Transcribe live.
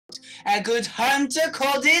a good hunter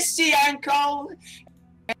called Istianco,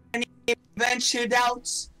 and he ventured out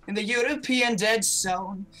in the European dead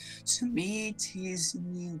zone to meet his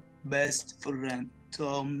new best friend,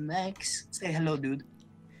 Tommax. Say hello, dude.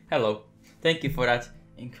 Hello. Thank you for that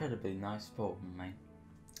incredibly nice poem, man.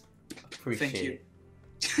 Appreciate Thank you. it.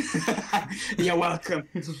 You're welcome.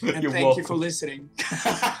 And You're thank you for listening.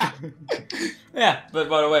 Yeah, but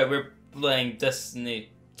by the way, we're playing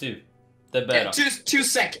Destiny 2. The beta. Yeah, two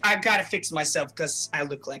sec. I gotta fix myself because I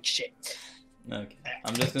look like shit. Okay.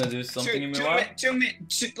 I'm just gonna do something in my life. 2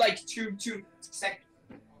 minutes. Two sec.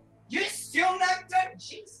 You're still not done?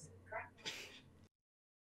 Jesus Christ.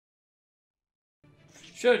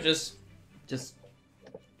 Sure, just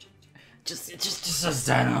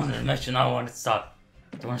stand on the mission. I want to stop.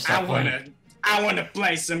 I want to stop playing. I wanna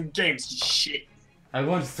play some games. Shit. I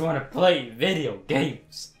just want to play video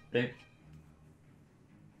games.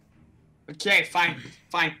 Okay, fine.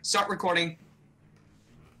 Start recording.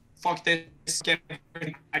 Fuck this. Get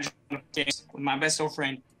ready. I just want to play games with my best old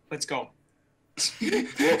friend. Let's go.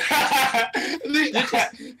 This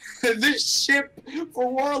ship for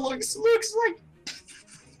Warlocks looks like.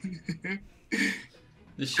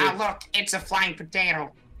 Ah, look, it's a flying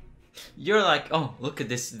potato. You're like, oh, look at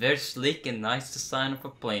this, very sleek and nice design of a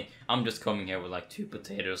plane. I'm just coming here with like 2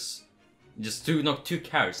 potatoes, just two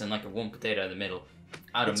carrots and like 1 potato in the middle,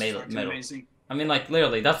 out of metal. Amazing. I mean, like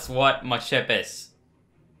literally, that's what my ship is.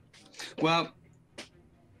 Well,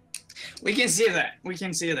 we can see that. We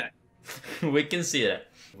can see that.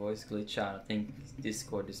 Voice glitch out. I think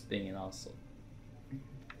Discord is being an asshole.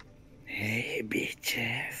 Hey,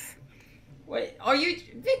 bitches. Wait, are you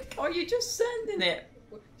just sending it?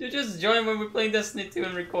 You just join when we're playing Destiny 2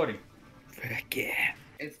 and recording. Fuck yeah.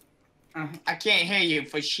 I can't hear you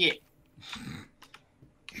for shit.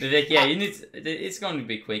 Vivek, yeah, you need. It's going to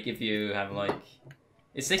be quick if you have like.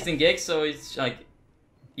 It's 16 gigs, so it's like.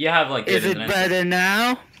 You have like. Is it better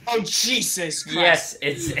now? Oh Jesus Christ! Yes,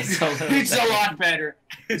 it's a little it's a lot better.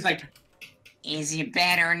 It's like. Is it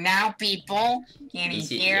better now, people? Can you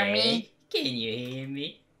hear me? Can you hear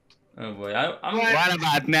me? Oh boy, I'm. What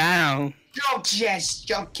about now? Yo, Jess.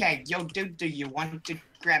 Okay, yo, dude, do you want to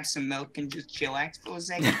grab some milk and just chillax for a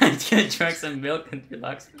second? Drink some milk and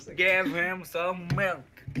relax for a second. Give him some milk.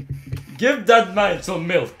 Give that man some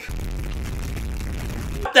milk.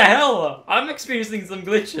 What the hell? I'm experiencing some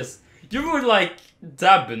glitches. You were like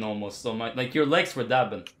dabbing almost on my, like your legs were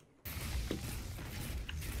dabbing.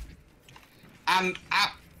 I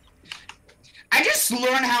just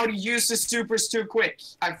learned how to use the supers too quick,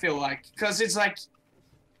 I feel like. Because it's like,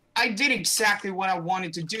 I did exactly what I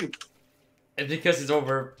wanted to do. It's because it's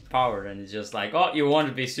overpowered and it's just like, oh, you want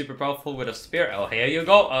to be super powerful with a spear? Oh, here you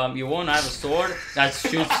go. You want to have a sword that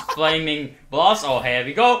shoots flaming blasts? Oh, here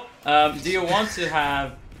we go. Do you want to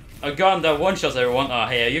have a gun that one-shots everyone? Oh,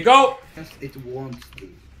 here you go. Yes, it wants to.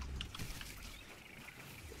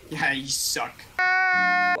 Yeah, you suck.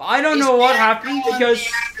 I don't know what happened because...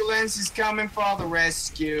 The ambulance is coming for the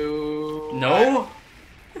rescue. No?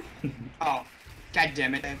 Oh, god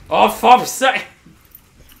damn it. Oh, fuck's sake!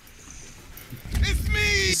 It's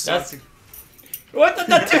me! That's... What?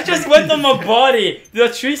 That just went on my body! The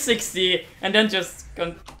 360 and then just...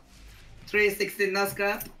 360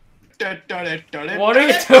 NASCAR. What are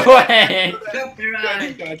you doing?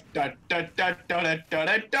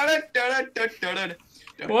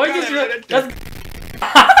 What is your... That's...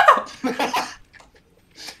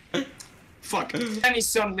 Fuck. And he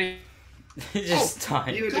suddenly... He just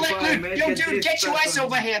died. Yo, dude, get your ass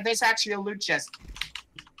over here. There's actually a loot chest.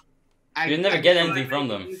 You never get anything from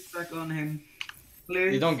them. On him.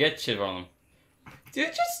 You don't get shit from them. Dude,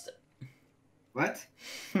 just... What?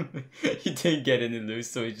 He didn't get any loot,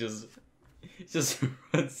 so he just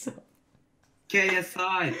runs up.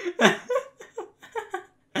 KSI.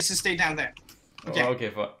 Just stay down there. Okay. Oh, okay,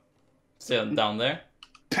 fuck. Stay down there.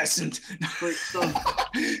 Peasant.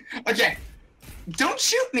 Okay. Don't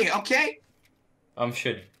shoot me, okay? I'm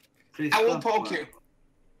shooting. I will poke you.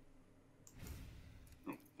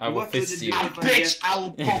 I will fist you. Bitch, I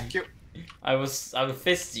will poke you. I will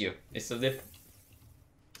fist you. It's a diff.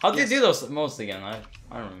 How do you do those most again? I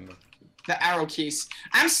don't remember. The arrow keys.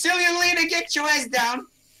 I'm still your leader. Get your ass down.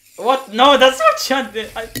 What? No, that's what you did.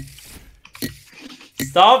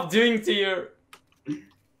 Stop doing to your.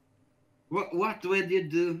 What would you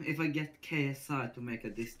do if I get KSI to make a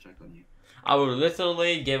diss track on you? I would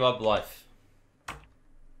literally give up life.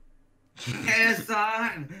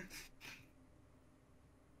 KSI!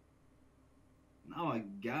 Now I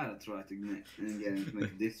gotta try to get him to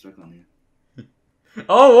make a diss track on you.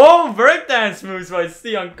 Oh, whoa! Breakdance moves by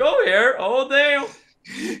Istianco here! Oh, damn!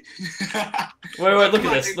 Wait, look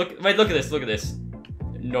at this. Look at this.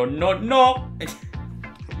 No.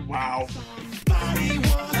 Wow.